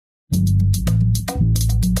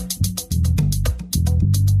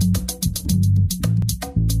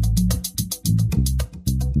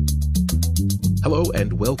Hello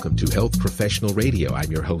and welcome to Health Professional Radio.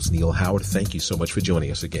 I'm your host, Neil Howard. Thank you so much for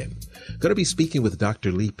joining us again. Going to be speaking with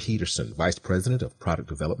Dr. Leigh Peterson, Vice President of Product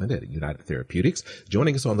Development at United Therapeutics,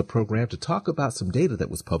 joining us on the program to talk about some data that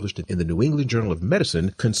was published in the New England Journal of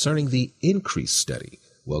Medicine concerning the INCREASE study.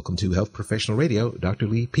 Welcome to Health Professional Radio, Dr.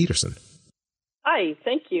 Leigh Peterson. Hi,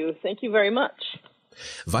 thank you. Thank you very much.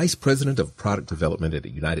 Vice President of Product Development at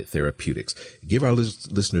United Therapeutics. Give our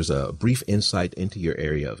listeners a brief insight into your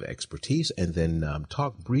area of expertise and then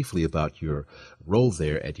talk briefly about your role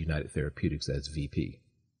there at United Therapeutics as VP.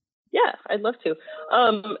 Yeah, I'd love to.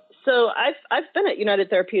 So I've been at United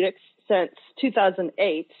Therapeutics since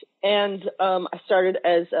 2008, and I started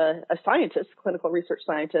as a scientist, clinical research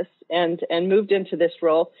scientist, and moved into this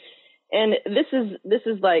role. And this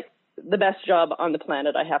is like the best job on the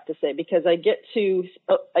planet, I have to say, because I get to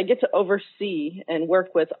oversee and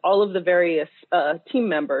work with all of the various team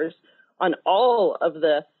members on all of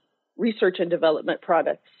the research and development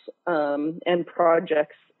products and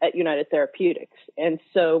projects at United Therapeutics. And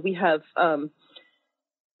so we have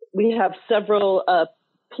several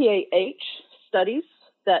PAH studies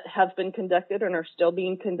that have been conducted and are still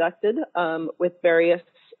being conducted with various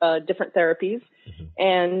different therapies. Mm-hmm.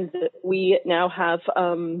 And we now have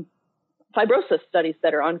fibrosis studies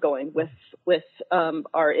that are ongoing with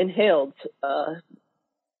our inhaled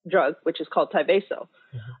drug, which is called Tyvaso.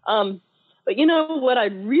 Mm-hmm. But you know what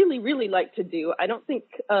I'd really, really like to do? I don't think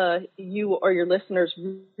you or your listeners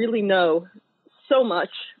really know so much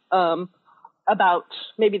about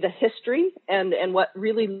maybe the history and what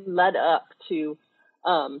really led up to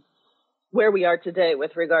where we are today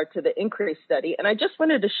with regard to the INCREASE study. And I just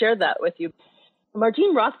wanted to share that with you.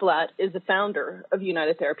 Martine Rothblatt is the founder of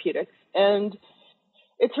United Therapeutics, and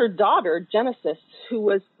it's her daughter, Genesis, who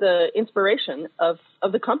was the inspiration of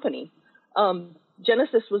the company.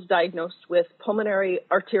 Genesis was diagnosed with pulmonary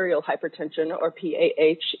arterial hypertension, or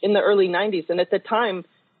PAH, in the early 90s. And at the time,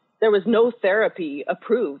 there was no therapy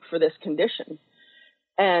approved for this condition.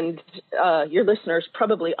 And your listeners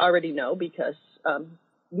probably already know because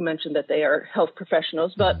you mentioned that they are health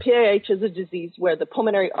professionals. But PAH is a disease where the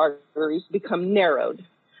pulmonary arteries become narrowed.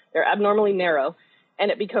 They're abnormally narrow.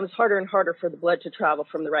 And it becomes harder and harder for the blood to travel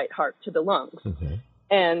from the right heart to the lungs. Mm-hmm.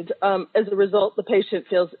 And as a result, the patient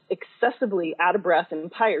feels excessively out of breath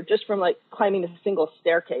and tired just from like climbing a single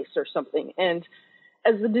staircase or something. And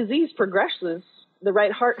as the disease progresses, the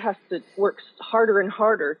right heart has to work harder and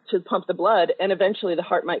harder to pump the blood, and eventually the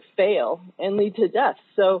heart might fail and lead to death.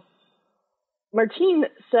 So Martine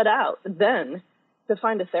set out then to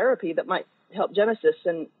find a therapy that might help Genesis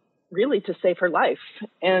and really to save her life.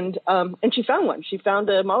 And she found one. She found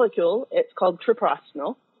a molecule. It's called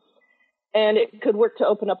treprostinil. And it could work to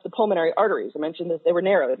open up the pulmonary arteries. I mentioned that they were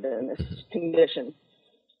narrowed in this condition.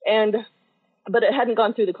 But it hadn't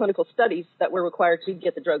gone through the clinical studies that were required to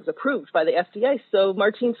get the drugs approved by the FDA. So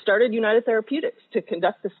Martine started United Therapeutics to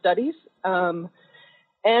conduct the studies. And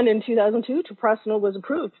in 2002, treprostinil was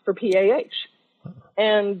approved for PAH.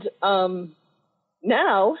 And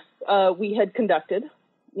now we had conducted,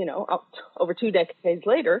 over 2 decades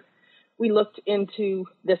later, we looked into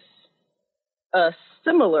this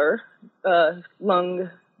similar lung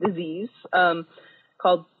disease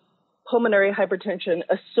called pulmonary hypertension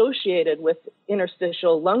associated with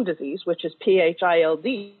interstitial lung disease, which is PH-ILD.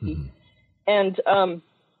 Mm-hmm. And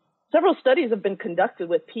several studies have been conducted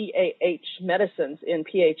with PAH medicines in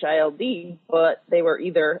PH-ILD, but they were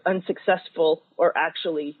either unsuccessful or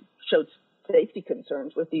actually showed safety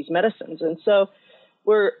concerns with these medicines. And so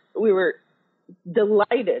we were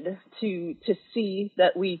delighted to see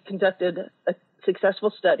that we conducted a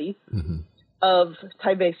successful study mm-hmm. of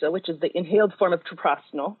Tyvaso, which is the inhaled form of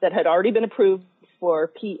treprostinil that had already been approved for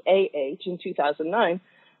PAH in 2009,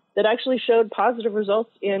 that actually showed positive results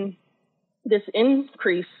in this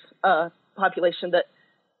INCREASE population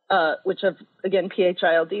that, which of, again,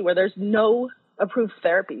 PH-ILD, where there's no approved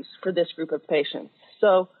therapies for this group of patients.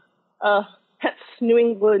 So, hence New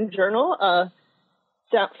England Journal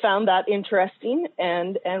found that interesting,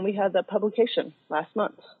 and we had that publication last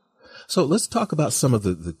month. So let's talk about some of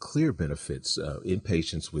the clear benefits in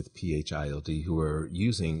patients with PH-ILD who are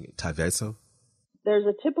using Tyvaso. There's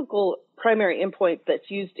a typical primary endpoint that's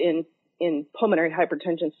used in pulmonary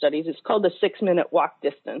hypertension studies. It's called the 6-minute walk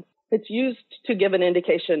distance. It's used to give an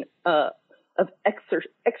indication of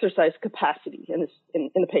exercise capacity in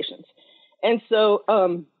the patients. And so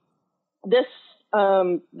this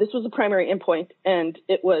was a primary endpoint, and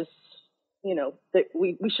it was, that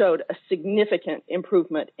we showed a significant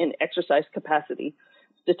improvement in exercise capacity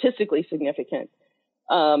statistically significant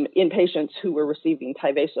in patients who were receiving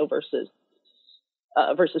Tyvaso versus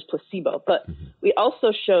placebo. But we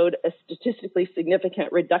also showed a statistically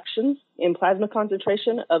significant reduction in plasma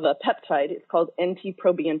concentration of a peptide. It's called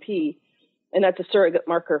NT-proBNP, and that's a surrogate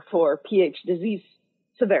marker for PH disease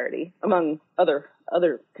severity, among other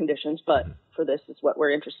conditions. But for this is what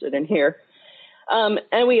we're interested in here.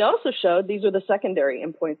 And we also showed, these are the secondary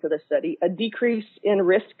endpoints of the study, a decrease in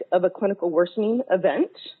risk of a clinical worsening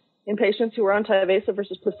event in patients who were on Tyvaso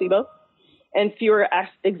versus placebo, and fewer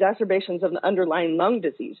exacerbations of the underlying lung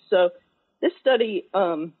disease. So this study,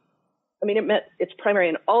 it met its primary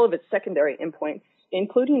and all of its secondary endpoints,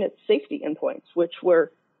 including its safety endpoints, which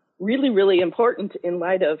were really, really important in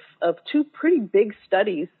light of two pretty big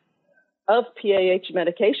studies of PAH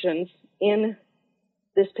medications in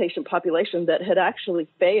this patient population that had actually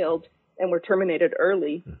failed and were terminated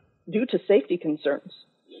early due to safety concerns.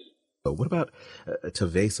 What about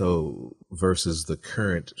Tyvaso versus the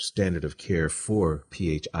current standard of care for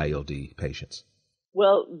PH-ILD patients?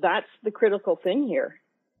 Well, that's the critical thing here.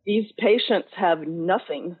 These patients have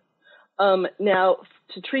nothing. Now,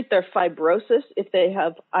 to treat their fibrosis, if they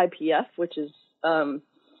have IPF, which is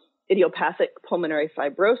idiopathic pulmonary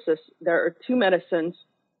fibrosis, there are two medicines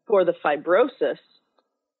for the fibrosis,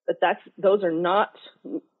 but those are not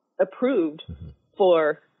approved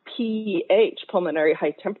for PH, pulmonary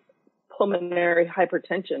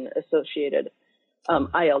hypertension associated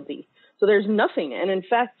ILD. So there's nothing. And in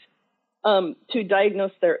fact, to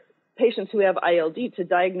diagnose their patients who have ILD, to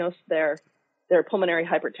diagnose their pulmonary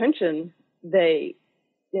hypertension, the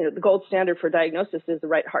gold standard for diagnosis is the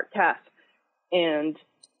right heart cath. And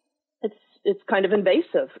it's kind of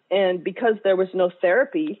invasive. And because there was no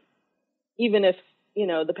therapy, even if,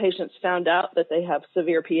 the patients found out that they have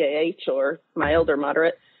severe PAH or mild or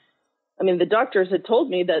moderate, the doctors had told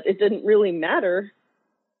me that it didn't really matter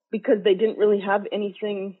because they didn't really have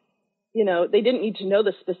anything, they didn't need to know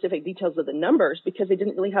the specific details of the numbers because they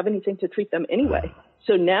didn't really have anything to treat them anyway.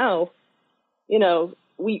 So now,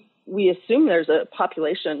 we assume there's a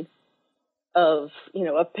population of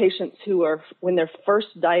patients who are, when they're first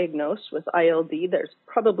diagnosed with ILD, there's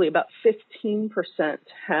probably about 15%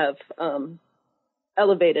 have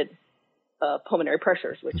elevated pulmonary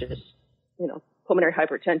pressures, which is, pulmonary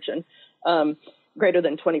hypertension, greater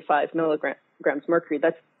than 25 milligrams mercury.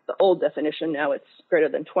 That's the old definition. Now it's greater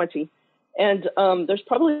than 20. And there's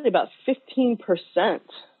probably about 15%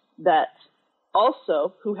 that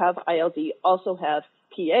also, who have ILD, also have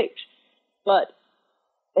PH.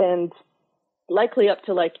 And likely up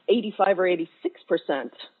to like 85 or 86%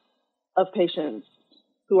 of patients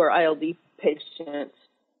who are ILD patients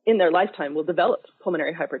in their lifetime will develop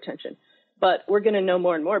pulmonary hypertension. But we're going to know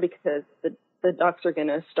more and more because the docs are going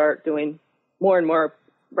to start doing more and more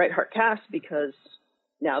right heart caths because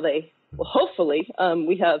now hopefully,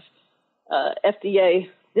 we have FDA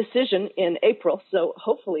decision in April. So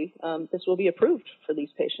hopefully this will be approved for these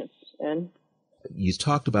patients. And you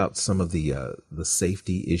talked about some of the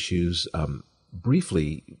safety issues.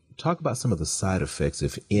 Briefly, talk about some of the side effects,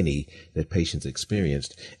 if any, that patients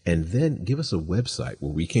experienced, and then give us a website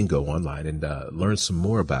where we can go online and learn some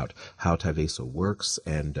more about how Tyvaso works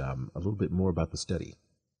and a little bit more about the study.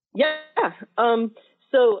 Yeah.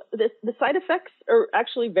 So the side effects are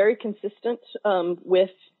actually very consistent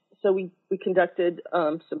so we conducted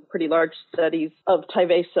some pretty large studies of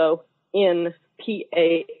Tyvaso in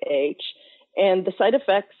PAH, and the side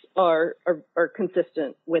effects are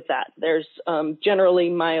consistent with that. There's generally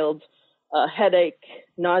mild headache,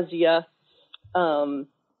 nausea. For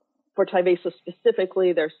Tyvaso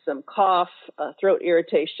specifically, there's some cough, throat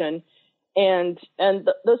irritation, and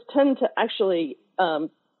those tend to actually, so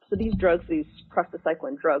these drugs, these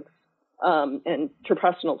prostacyclin drugs, and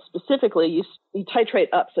treprostinil specifically, you titrate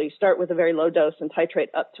up. So you start with a very low dose and titrate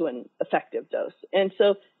up to an effective dose. And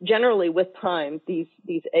so generally with time, these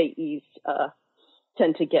AEs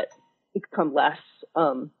tend to become less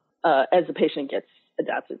as the patient gets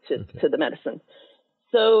adapted to the medicine.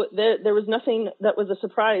 So there was nothing that was a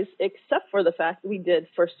surprise except for the fact we did,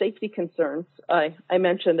 for safety concerns, I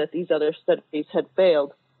mentioned that these other studies had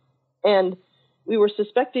failed. And we were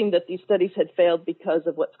suspecting that these studies had failed because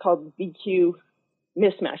of what's called VQ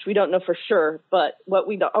mismatch. We don't know for sure, but what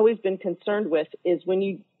we'd always been concerned with is when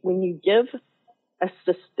you give a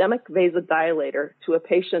systemic vasodilator to a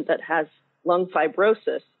patient that has lung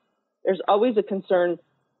fibrosis, there's always a concern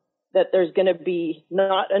that there's going to be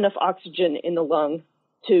not enough oxygen in the lung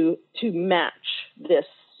to match this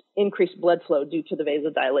increased blood flow due to the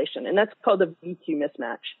vasodilation. And that's called a VQ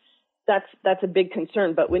mismatch. That's a big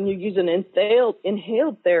concern. But when you use an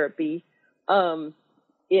inhaled therapy,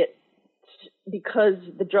 because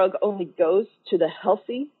the drug only goes to the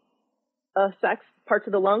healthy sacs parts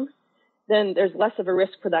of the lung, then there's less of a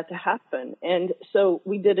risk for that to happen. And so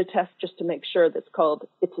we did a test just to make sure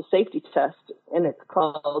it's a safety test, and it's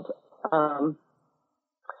called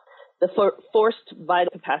the forced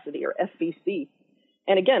vital capacity, or FVC.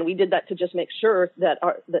 And again, we did that to just make sure that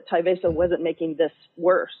that Tyvaso wasn't making this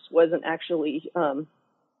worse, wasn't actually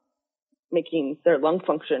making their lung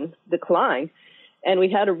function decline. And we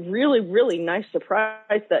had a really, really nice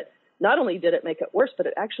surprise that not only did it make it worse, but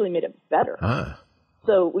it actually made it better.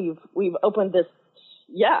 So we've opened this.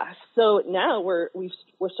 Yeah. So now we're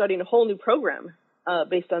starting a whole new program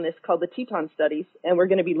based on this called the Teton studies, and we're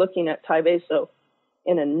going to be looking at Tyvaso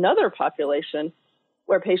in another population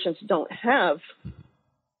where patients don't have,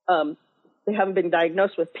 they haven't been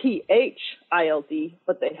diagnosed with PH-ILD,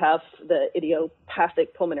 but they have the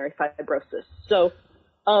idiopathic pulmonary fibrosis. So,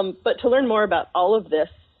 but to learn more about all of this,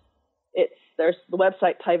 there's the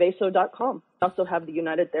website Tyvaso.com. We also have the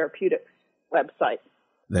United Therapeutics website.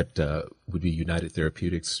 That would be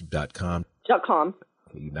UnitedTherapeutics.com. .com.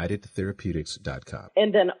 UnitedTherapeutics.com.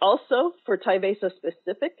 And then also for Tyvaso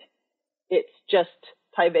specific, it's just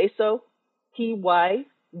Tyvaso,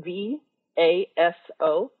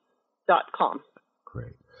 TYVASO.com.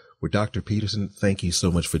 Great. Well, Dr. Peterson, thank you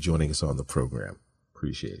so much for joining us on the program.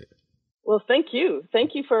 Appreciate it. Well, thank you.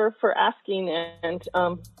 Thank you for asking, and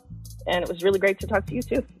it was really great to talk to you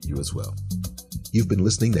too. You as well. You've been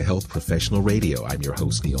listening to Health Professional Radio. I'm your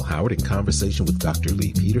host, Neil Howard, in conversation with Dr.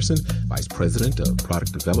 Leigh Peterson, Vice President of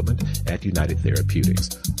Product Development at United Therapeutics.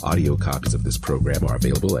 Audio copies of this program are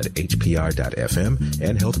available at hpr.fm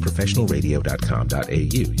and healthprofessionalradio.com.au.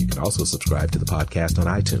 You can also subscribe to the podcast on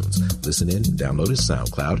iTunes. Listen in, download as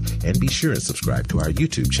SoundCloud, and be sure and subscribe to our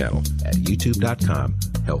YouTube channel at youtube.com,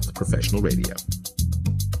 Health Professional Radio.